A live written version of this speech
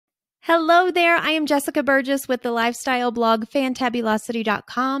Hello there. I am Jessica Burgess with the lifestyle blog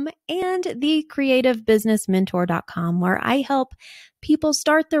fantabulosity.com and the creativebusinessmentor.com, where I help people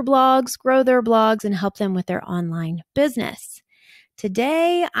start their blogs, grow their blogs, and help them with their online business.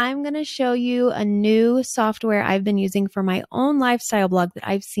 Today, I'm going to show you a new software I've been using for my own lifestyle blog that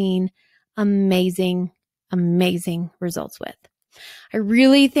I've seen amazing results with. I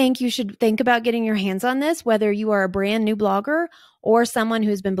really think you should think about getting your hands on this, whether you are a brand new blogger or someone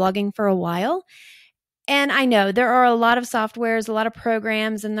who's been blogging for a while. And I know there are a lot of softwares, a lot of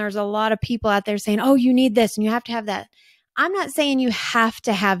programs, and there's a lot of people out there saying, oh, you need this and you have to have that. I'm not saying you have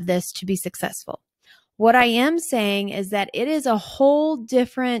to have this to be successful. What I am saying is that it is a whole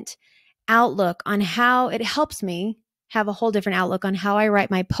different outlook on how it helps me have a whole different outlook on how I write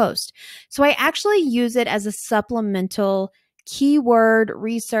my post. So I actually use it as a supplemental keyword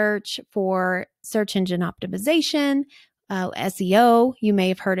research for search engine optimization, SEO, you may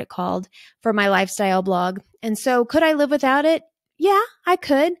have heard it called, for my lifestyle blog. And so could I live without it? Yeah, I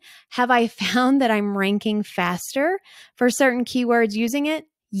could. Have I found that I'm ranking faster for certain keywords using it?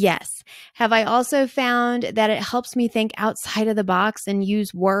 Yes. Have I also found that it helps me think outside of the box and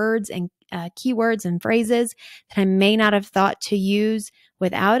use words and keywords and phrases that I may not have thought to use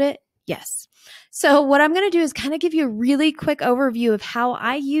without it? Yes. So what I'm going to do is kind of give you a really quick overview of how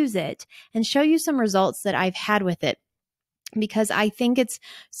I use it and show you some results that I've had with it, because I think it's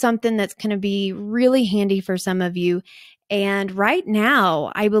something that's going to be really handy for some of you. And right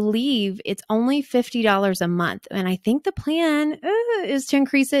now, I believe it's only $50 a month. And I think the plan is to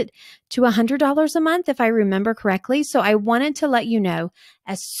increase it to $100 a month, if I remember correctly. So I wanted to let you know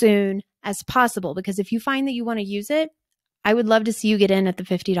as soon as possible, because if you find that you want to use it, I would love to see you get in at the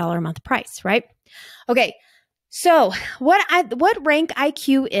 $50 a month price, right? Okay. So what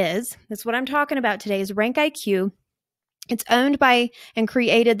RankIQ is, that's what I'm talking about today, is RankIQ. It's owned by and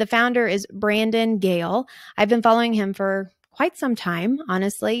created, the founder is Brandon Gale. I've been following him for quite some time,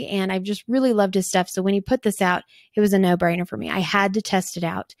 honestly, and I've just really loved his stuff. So when he put this out, it was a no-brainer for me. I had to test it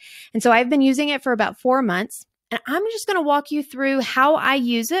out. And so I've been using it for about 4 months, and I'm just going to walk you through how I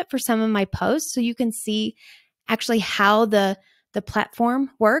use it for some of my posts so you can see actually how the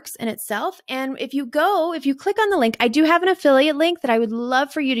platform works in itself. And if you click on the link, I do have an affiliate link that I would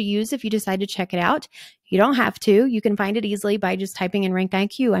love for you to use if you decide to check it out. You don't have to. You can find it easily by just typing in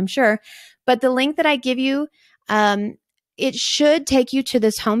RankIQ, I'm sure. But the link that I give you, it should take you to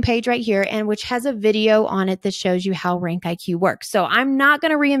this homepage right here, and which has a video on it that shows you how RankIQ works. So I'm not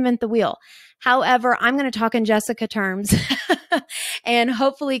going to reinvent the wheel. However, I'm going to talk in Jessica terms and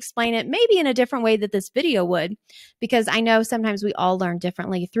hopefully explain it maybe in a different way that this video would, because I know sometimes we all learn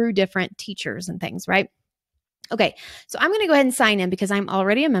differently through different teachers and things, right? Okay, so I'm going to go ahead and sign in because I'm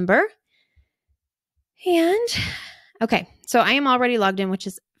already a member. And okay, so I am already logged in, which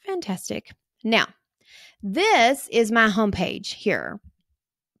is fantastic. Now, this is my homepage here.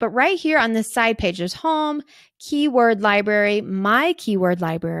 But right here on this side page, there's home, keyword library, my keyword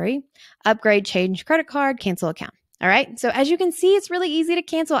library, upgrade, change credit card, cancel account. All right. So as you can see, it's really easy to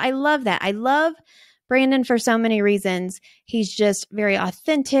cancel. I love that. I love Brandon for so many reasons. He's just very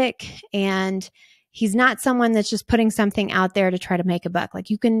authentic, and he's not someone that's just putting something out there to try to make a buck. Like,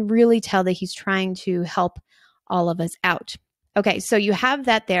 you can really tell that he's trying to help all of us out. Okay. So you have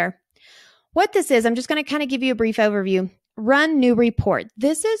that there. What this is, I'm just going to kind of give you a brief overview. Run new report.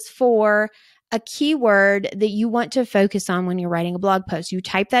 This is for a keyword that you want to focus on when you're writing a blog post. You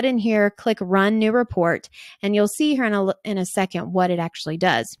type that in here, click run new report, and you'll see here in a second what it actually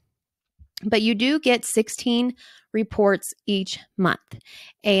does. But you do get 16 reports each month,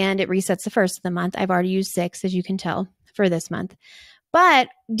 and it resets the first of the month. I've already used 6, as you can tell, for this month. But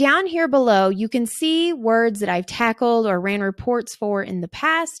down here below, you can see words that I've tackled or ran reports for in the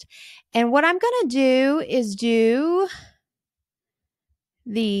past. And what I'm going to do is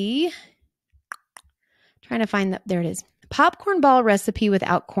trying to find there it is, popcorn ball recipe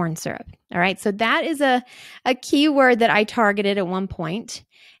without corn syrup. All right, so that is a keyword that I targeted at one point,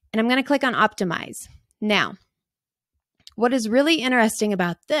 and I'm going to click on optimize. Now, what is really interesting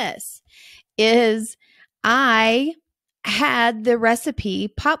about this is I had the recipe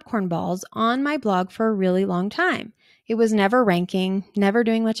popcorn balls on my blog for a really long time. It was never ranking, never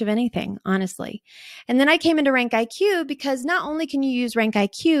doing much of anything, honestly. And then I came into RankIQ because not only can you use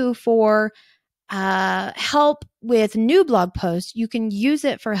RankIQ for help with new blog posts, you can use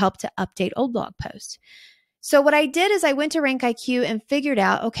it for help to update old blog posts. So what I did is I went to RankIQ and figured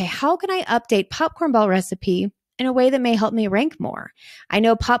out, okay, how can I update popcorn ball recipe in a way that may help me rank more. I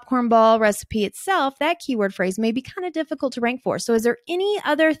know popcorn ball recipe itself, that keyword phrase may be kind of difficult to rank for. So is there any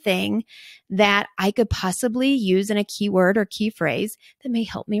other thing that I could possibly use in a keyword or key phrase that may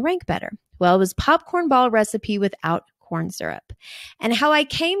help me rank better? Well, it was popcorn ball recipe without corn syrup. And how I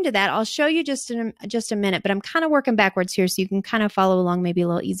came to that, I'll show you just in a minute, but I'm kind of working backwards here so you can kind of follow along maybe a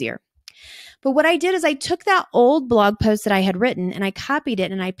little easier. But what I did is I took that old blog post that I had written and I copied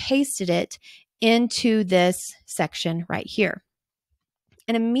it and I pasted it into this section right here.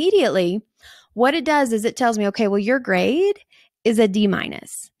 And immediately what it does is it tells me, okay, well, your grade is a D-.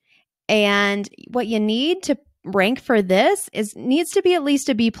 And what you need to rank for this needs to be at least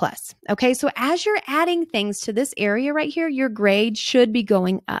a B+. Okay, so as you're adding things to this area right here, your grade should be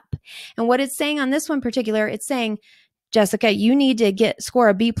going up. And what it's saying on this one particular, it's saying, Jessica, you need to score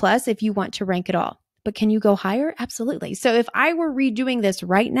a B+ if you want to rank at all. But can you go higher? Absolutely. So if I were redoing this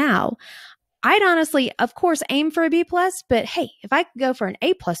right now, I'd honestly, of course, aim for a B+, but hey, if I could go for an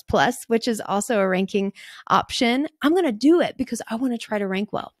A++, which is also a ranking option, I'm going to do it because I want to try to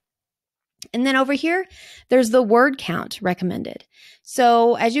rank well. And then over here, there's the word count recommended.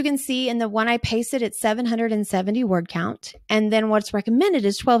 So as you can see in the one I pasted, it's 770 word count. And then what's recommended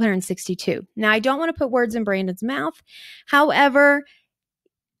is 1,262. Now, I don't want to put words in Brandon's mouth. However,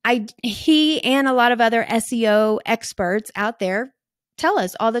 he and a lot of other SEO experts out there tell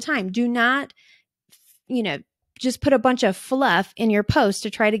us all the time, do not, just put a bunch of fluff in your post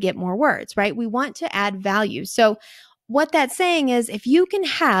to try to get more words, right? We want to add value. So what that's saying is if you can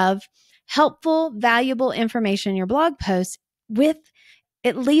have helpful, valuable information in your blog post with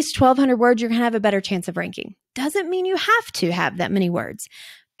at least 1,200 words, you're going to have a better chance of ranking. Doesn't mean you have to have that many words.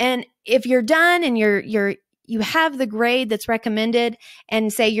 And if you're done and you have the grade that's recommended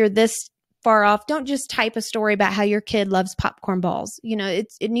and say you're this far off, don't just type a story about how your kid loves popcorn balls.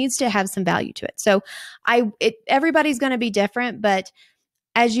 It needs to have some value to it. So everybody's going to be different, but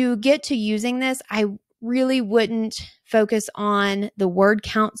as you get to using this, I really wouldn't focus on the word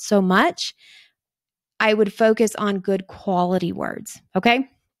count so much. I would focus on good quality words. Okay.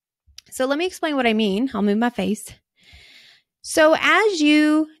 So let me explain what I mean. I'll move my face. So as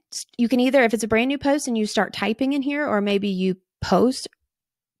you can either, if it's a brand new post and you start typing in here, or maybe you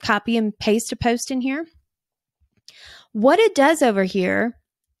copy and paste a post in here. What it does over here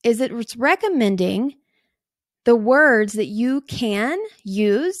is it's recommending the words that you can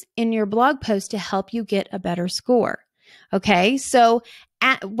use in your blog post to help you get a better score. Okay, so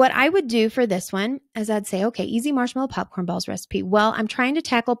what I would do for this one is I'd say, okay, easy marshmallow popcorn balls recipe. Well, I'm trying to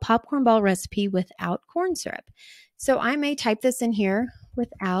tackle popcorn ball recipe without corn syrup. So I may type this in here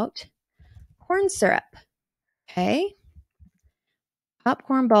without corn syrup. Okay,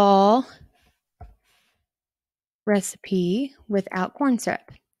 popcorn ball recipe without corn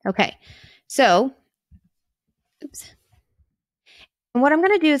syrup. Okay, so and what I'm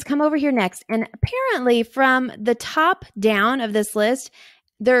going to do is come over here next. And apparently from the top down of this list,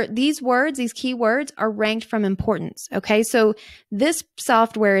 these keywords are ranked from importance. Okay, so this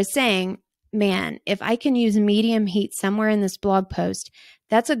software is saying, man, if I can use medium heat somewhere in this blog post,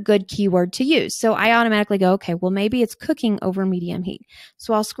 that's a good keyword to use. So I automatically go, okay, well, maybe it's cooking over medium heat.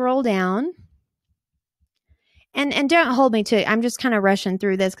 So I'll scroll down. And don't hold me to it. I'm just kind of rushing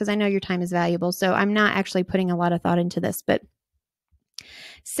through this because I know your time is valuable. So I'm not actually putting a lot of thought into this. But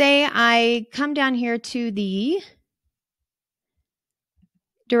say I come down here to the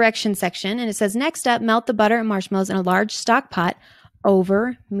direction section and it says, next up, melt the butter and marshmallows in a large stock pot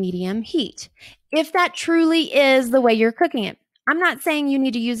over medium heat. If that truly is the way you're cooking it. I'm not saying you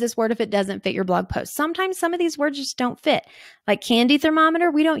need to use this word if it doesn't fit your blog post. Sometimes some of these words just don't fit. Like candy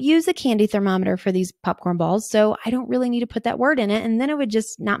thermometer, we don't use a candy thermometer for these popcorn balls, so I don't really need to put that word in it, and then it would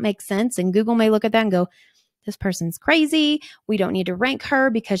just not make sense, and Google may look at that and go, this person's crazy. We don't need to rank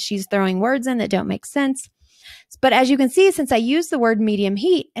her because she's throwing words in that don't make sense. But as you can see, since I use the word medium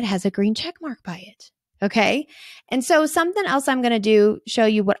heat, it has a green check mark by it. Okay. And so something else I'm going to show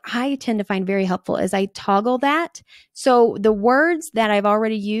you what I tend to find very helpful is I toggle that. So the words that I've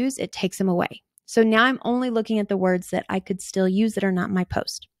already used, it takes them away. So now I'm only looking at the words that I could still use that are not my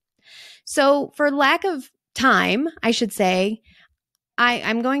post. So for lack of time, I should say,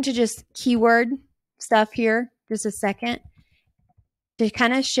 I'm going to just keyword stuff here just a second to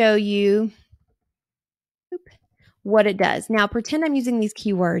kind of show you what it does. Now, pretend I'm using these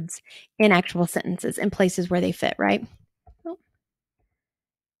keywords in actual sentences in places where they fit, right? Oh.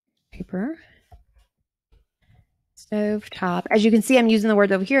 Paper. Stove top. As you can see, I'm using the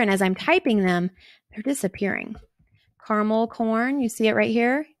words over here, and as I'm typing them, they're disappearing. Caramel corn, you see it right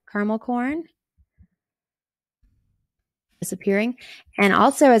here? Caramel corn. Disappearing. And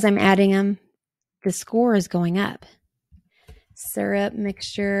also, as I'm adding them, the score is going up. Syrup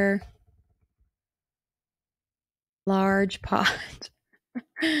mixture, large pot.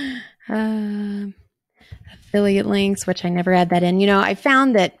 Affiliate links, which I never add that in. You know, I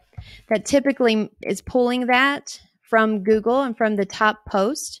found that typically is pulling that from Google and from the top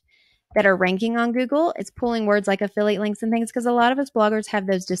posts that are ranking on Google. It's pulling words like affiliate links and things because a lot of us bloggers have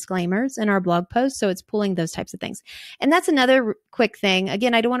those disclaimers in our blog posts. So it's pulling those types of things. And that's another quick thing.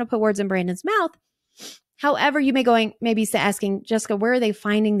 Again, I don't want to put words in Brandon's mouth. However, you may maybe asking, Jessica, where are they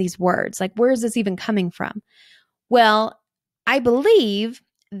finding these words? Like, where is this even coming from? Well, I believe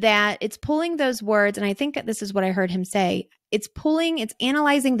that it's pulling those words, and I think this is what I heard him say. It's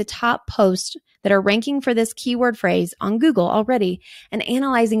analyzing the top posts that are ranking for this keyword phrase on Google already and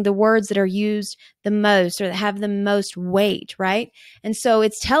analyzing the words that are used the most or that have the most weight, right? And so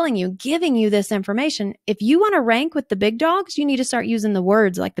it's giving you this information. If you want to rank with the big dogs, you need to start using the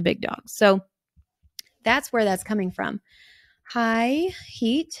words like the big dogs. So that's where that's coming from. High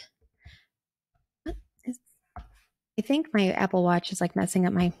heat. I think my Apple Watch is like messing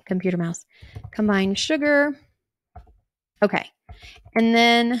up my computer mouse. Combined sugar. Okay. And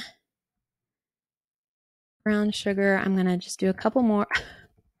then brown sugar. I'm going to just do a couple more.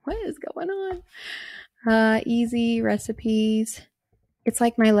 What is going on? Easy recipes. It's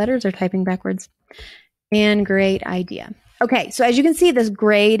like my letters are typing backwards. And great idea. Okay. So as you can see, this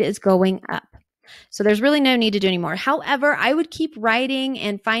grade is going up. So there's really no need to do anymore. However, I would keep writing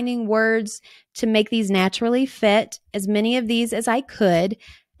and finding words to make these naturally fit, as many of these as I could,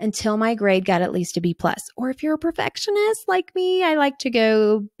 until my grade got at least a B+. Or if you're a perfectionist like me, I like to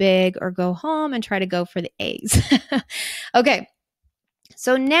go big or go home and try to go for the A's. Okay.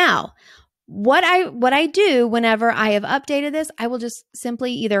 So now what I do whenever I have updated this, I will just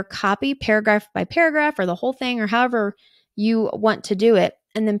simply either copy paragraph by paragraph or the whole thing or however you want to do it,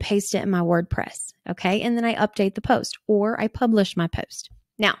 and then paste it in my WordPress. Okay. And then I update the post or I publish my post.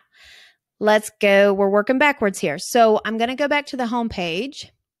 Now let's go. We're working backwards here. So I'm going to go back to the home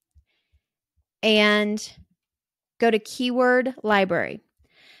page and go to keyword library.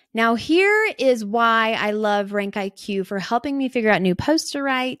 Now here is why I love RankIQ for helping me figure out new posts to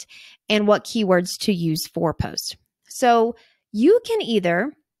write and what keywords to use for posts. So you can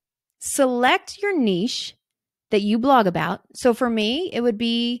either select your niche that you blog about. So for me, it would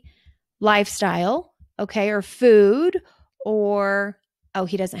be lifestyle, okay, or food, or, oh,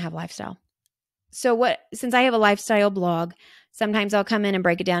 he doesn't have lifestyle. So since I have a lifestyle blog, sometimes I'll come in and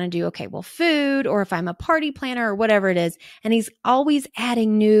break it down and do, okay, well, food, or if I'm a party planner or whatever it is. And he's always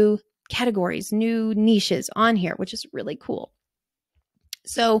adding new categories, new niches on here, which is really cool.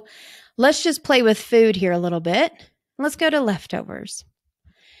 So let's just play with food here a little bit. Let's go to leftovers.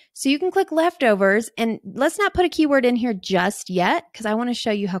 So you can click leftovers, and let's not put a keyword in here just yet because I want to show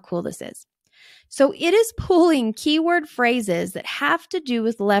you how cool this is. So it is pulling keyword phrases that have to do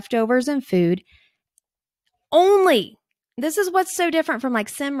with leftovers and food only. This is what's so different from like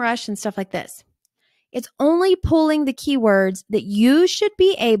SEMrush and stuff like this. It's only pulling the keywords that you should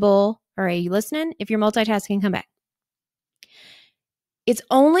be able, or are you listening? If you're multitasking, come back. It's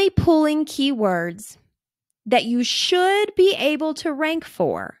only pulling keywords that you should be able to rank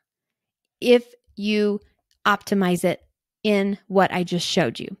for if you optimize it in what I just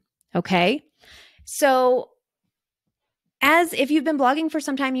showed you. Okay. So if you've been blogging for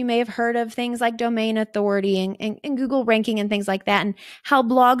some time, you may have heard of things like domain authority and Google ranking and things like that, and how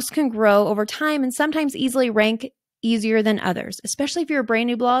blogs can grow over time and sometimes easily rank easier than others. Especially if you're a brand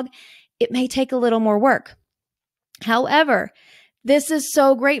new blog, it may take a little more work. However, this is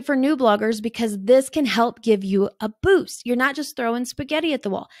so great for new bloggers because this can help give you a boost. You're not just throwing spaghetti at the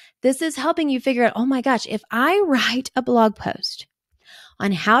wall. This is helping you figure out, oh my gosh, if I write a blog post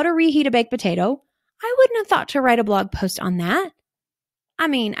on how to reheat a baked potato, I wouldn't have thought to write a blog post on that. I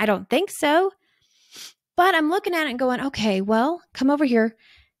mean, I don't think so. But I'm looking at it and going, okay, well, come over here.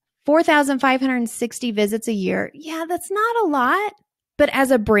 4,560 visits a year. Yeah, that's not a lot. But as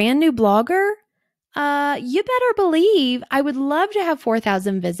a brand new blogger, you better believe I would love to have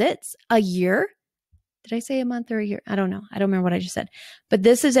 4,000 visits a year. Did I say a month or a year? I don't know. I don't remember what I just said. But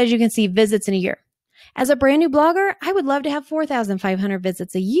this is, as you can see, visits in a year. As a brand new blogger, I would love to have 4,500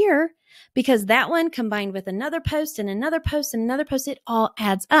 visits a year because that one combined with another post and another post and another post, it all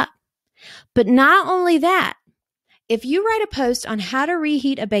adds up. But not only that, if you write a post on how to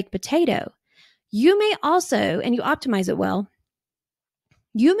reheat a baked potato, you may also, and you optimize it well,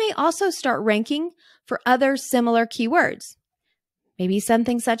 you may also start ranking for other similar keywords. Maybe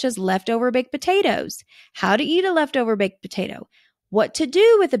something such as leftover baked potatoes, how to eat a leftover baked potato, what to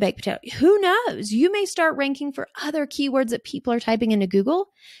do with the baked potato. Who knows? You may start ranking for other keywords that people are typing into Google.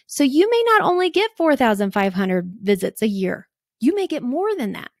 So you may not only get 4,500 visits a year, you may get more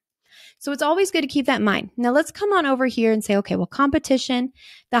than that. So it's always good to keep that in mind. Now let's come on over here and say, okay, well, competition,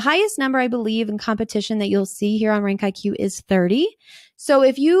 the highest number I believe in competition that you'll see here on RankIQ is 30. So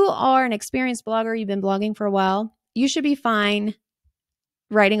if you are an experienced blogger, you've been blogging for a while, you should be fine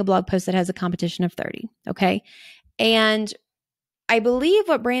writing a blog post that has a competition of 30. Okay. And I believe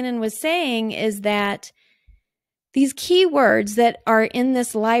what Brandon was saying is that these keywords that are in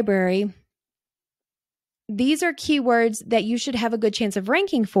this library, these are keywords that you should have a good chance of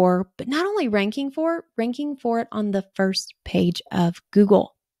ranking for, but not only ranking for it on the first page of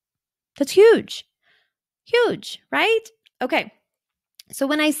Google. That's huge. Huge, right? Okay. So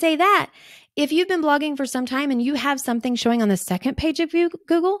when I say that, if you've been blogging for some time and you have something showing on the second page of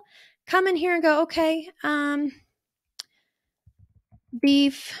Google, come in here and go, okay,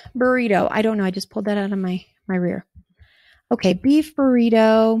 beef burrito. I don't know. I just pulled that out of my rear. Okay, beef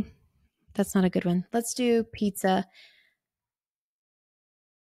burrito. That's not a good one. Let's do pizza.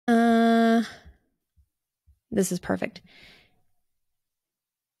 This is perfect.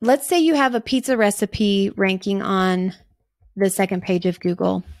 Let's say you have a pizza recipe ranking on the second page of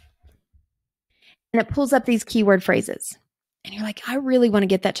Google, and it pulls up these keyword phrases. And you're like, I really want to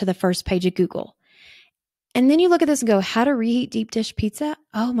get that to the first page of Google. And then you look at this and go, how to reheat deep dish pizza?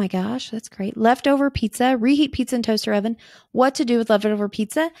 Oh my gosh, that's great. Leftover pizza, reheat pizza in toaster oven. What to do with leftover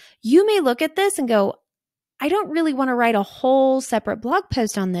pizza? You may look at this and go, I don't really want to write a whole separate blog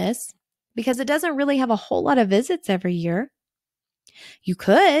post on this because it doesn't really have a whole lot of visits every year. You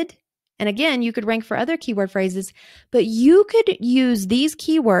could, and again, you could rank for other keyword phrases, but you could use these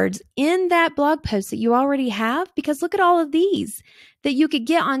keywords in that blog post that you already have, because look at all of these that you could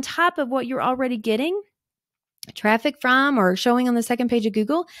get on top of what you're already getting traffic from or showing on the second page of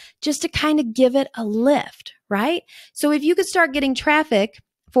Google, just to kind of give it a lift, right? So if you could start getting traffic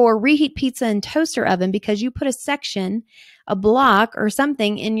for reheat pizza and toaster oven because you put a section, a block or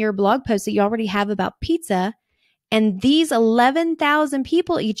something in your blog post that you already have about pizza, and these 11,000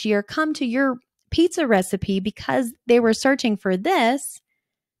 people each year come to your pizza recipe because they were searching for this,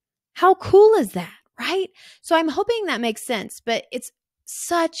 how cool is that, right? So I'm hoping that makes sense, but it's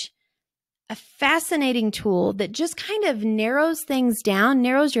such a fascinating tool that just kind of narrows things down,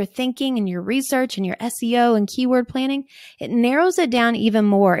 narrows your thinking and your research and your SEO and keyword planning. It narrows it down even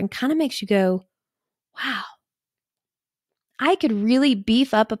more and kind of makes you go, wow, I could really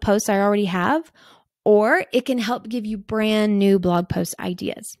beef up a post I already have, or it can help give you brand new blog post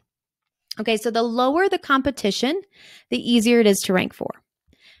ideas. Okay, so the lower the competition, the easier it is to rank for.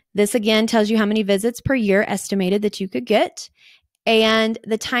 This again tells you how many visits per year estimated that you could get. And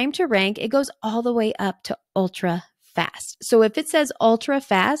the time to rank, it goes all the way up to ultra fast. So if it says ultra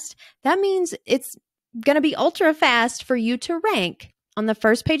fast, that means it's going to be ultra fast for you to rank on the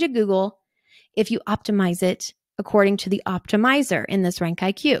first page of Google if you optimize it according to the optimizer in this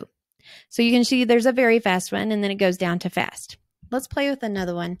RankIQ. So you can see there's a very fast one, and then it goes down to fast. Let's play with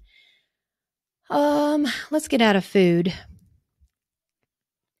another one. Let's get out of food.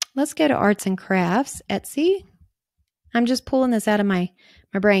 Let's go to arts and crafts, Etsy. I'm just pulling this out of my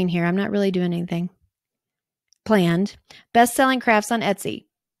brain here. I'm not really doing anything planned. Best-selling crafts on Etsy.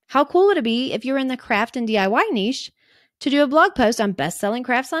 How cool would it be if you're in the craft and DIY niche to do a blog post on best-selling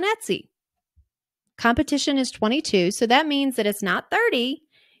crafts on Etsy? Competition is 22, so that means that it's not 30.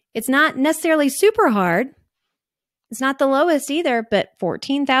 It's not necessarily super hard. It's not the lowest either, but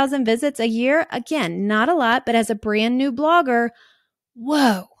 14,000 visits a year. Again, not a lot, but as a brand new blogger,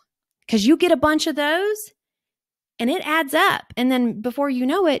 whoa, because you get a bunch of those and it adds up. And then before you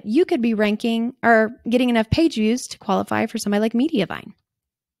know it, you could be ranking or getting enough page views to qualify for somebody like Mediavine.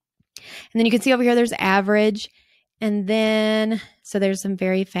 And then you can see over here, there's average. And then, so there's some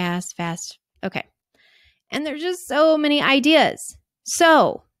very fast. Okay. And there's just so many ideas.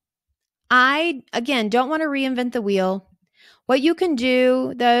 So I, again, don't want to reinvent the wheel. What you can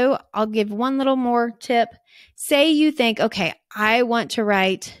do, though, I'll give one little more tip. Say you think, okay, I want to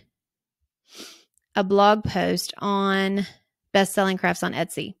write a blog post on best-selling crafts on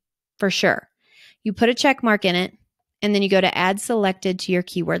Etsy, for sure. You put a check mark in it, and then you go to add selected to your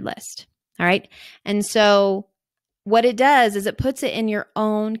keyword list. All right. And so what it does is it puts it in your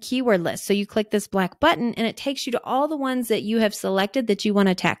own keyword list. So you click this black button and it takes you to all the ones that you have selected that you want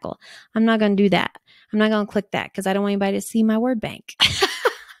to tackle. I'm not going to do that. I'm not going to click that because I don't want anybody to see my word bank.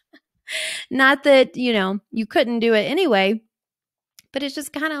 Not that, you couldn't do it anyway, but it's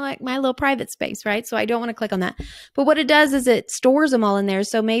just kind of like my little private space, right? So I don't want to click on that. But what it does is it stores them all in there.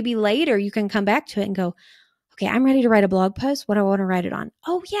 So maybe later you can come back to it and go, Okay, I'm ready to write a blog post. What do I want to write it on?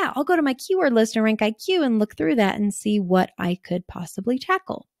 Oh, yeah, I'll go to my keyword list in RankIQ and look through that and see what I could possibly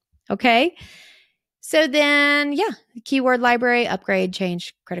tackle. Okay. So then, yeah, keyword library, upgrade,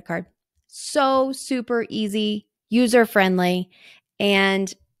 change, credit card. So super easy, user friendly.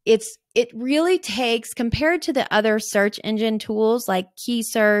 And it really takes, compared to the other search engine tools like Key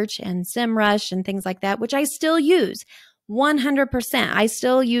Search and SEMrush and things like that, which I still use 100%. I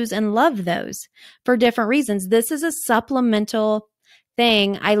still use and love those for different reasons. This is a supplemental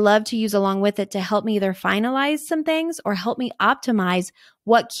thing I love to use along with it to help me either finalize some things or help me optimize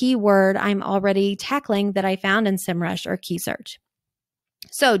what keyword I'm already tackling that I found in SEMrush or Key Search.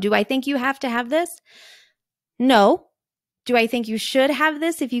 So, do I think you have to have this? No. Do I think you should have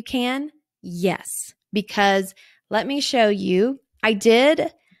this if you can? Yes, because let me show you. I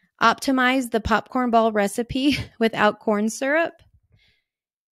did optimize the popcorn ball recipe without corn syrup.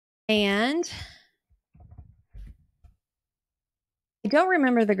 And I don't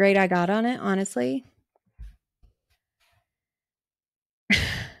remember the grade I got on it, honestly.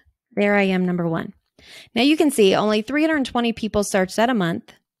 There I am, number 1. Now you can see only 320 people searched that a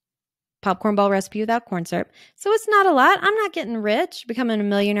month. Popcorn ball recipe without corn syrup. So it's not a lot. I'm not getting rich, becoming a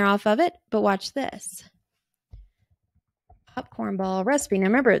millionaire off of it. But watch this. Popcorn ball recipe. Now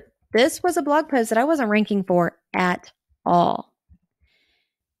remember, this was a blog post that I wasn't ranking for at all.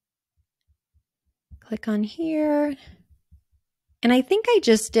 Click on here. And I think I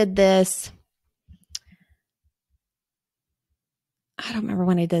just did this. I don't remember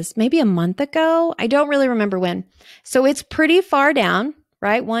when I did this. Maybe a month ago. I don't really remember when. So it's pretty far down,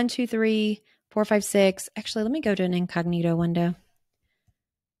 right? 1, 2, 3, 4, 5, 6. Actually, let me go to an incognito window.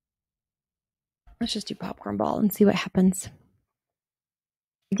 Let's just do popcorn ball and see what happens.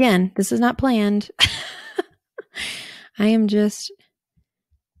 Again, this is not planned. I am just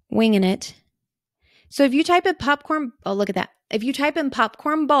winging it. So if you type in popcorn, oh, look at that. If you type in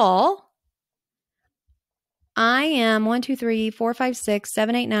popcorn ball, I am 1, 2, 3, 4, 5, 6,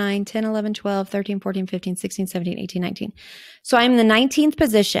 7, 8, 9, 10, 11, 12, 13, 14, 15, 16, 17, 18, 19. So I'm in the 19th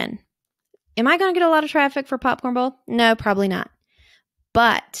position. Am I going to get a lot of traffic for popcorn ball? No, probably not.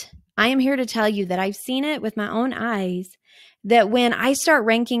 But I am here to tell you that I've seen it with my own eyes that when I start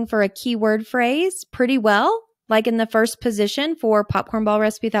ranking for a keyword phrase pretty well, like in the first position for popcorn ball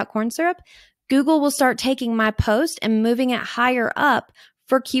recipe without corn syrup, Google will start taking my post and moving it higher up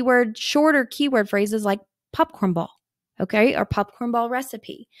for shorter keyword phrases like popcorn ball, okay, or popcorn ball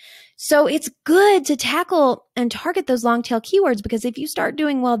recipe. So it's good to tackle and target those long tail keywords, because if you start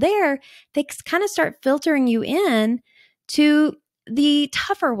doing well there, they kind of start filtering you in to the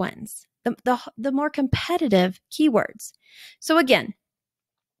tougher ones, the more competitive keywords. So again,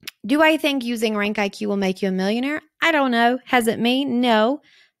 do I think using RankIQ will make you a millionaire? I don't know. Has it me? No.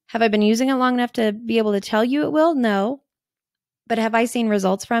 Have I been using it long enough to be able to tell you it will? No. But have I seen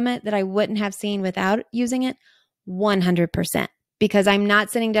results from it that I wouldn't have seen without using it? 100%. Because I'm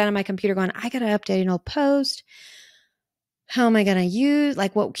not sitting down on my computer going, I got to update an old post. How am I going to use?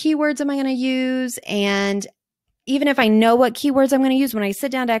 Like, what keywords am I going to use? And even if I know what keywords I'm going to use, when I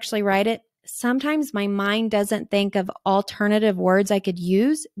sit down to actually write it, sometimes my mind doesn't think of alternative words I could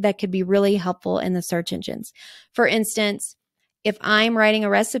use that could be really helpful in the search engines. For instance, if I'm writing a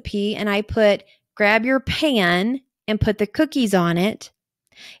recipe and I put grab your pan and put the cookies on it,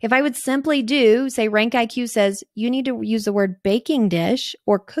 if I would simply say RankIQ says you need to use the word baking dish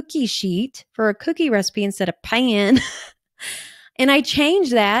or cookie sheet for a cookie recipe instead of pan, and I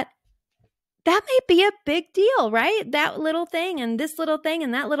change that may be a big deal, right? That little thing and this little thing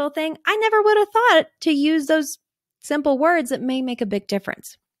and that little thing. I never would have thought to use those simple words that may make a big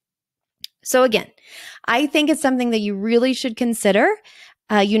difference. So again, I think it's something that you really should consider.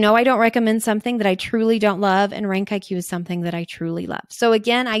 I don't recommend something that I truly don't love, and RankIQ is something that I truly love. So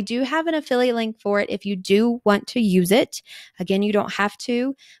again, I do have an affiliate link for it if you do want to use it. Again, you don't have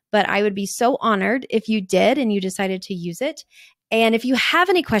to, but I would be so honored if you did and you decided to use it. And if you have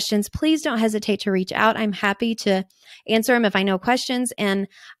any questions, please don't hesitate to reach out. I'm happy to answer them if I know questions. And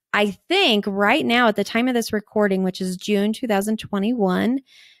I think right now at the time of this recording, which is June 2021,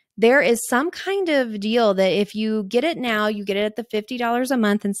 there is some kind of deal that if you get it now, you get it at the $50 a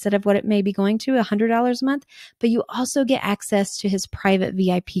month instead of what it may be going to, $100 a month. But you also get access to his private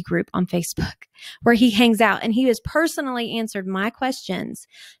VIP group on Facebook where he hangs out. And he has personally answered my questions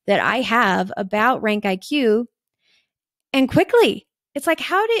that I have about RankIQ. And quickly, it's like,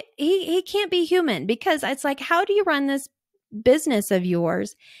 he can't be human, because it's like, how do you run this business of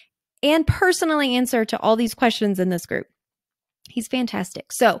yours and personally answer to all these questions in this group? He's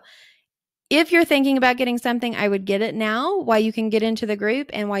fantastic. So if you're thinking about getting something, I would get it now while you can get into the group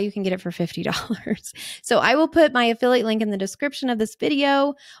and while you can get it for $50. So I will put my affiliate link in the description of this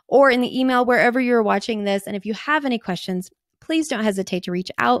video or in the email wherever you're watching this. And if you have any questions, please don't hesitate to reach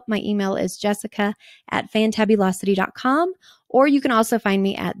out. My email is jessica@fantabulosity.com, or you can also find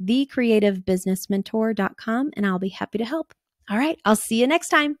me at thecreativebusinessmentor.com, and I'll be happy to help. All right, I'll see you next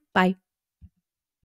time. Bye.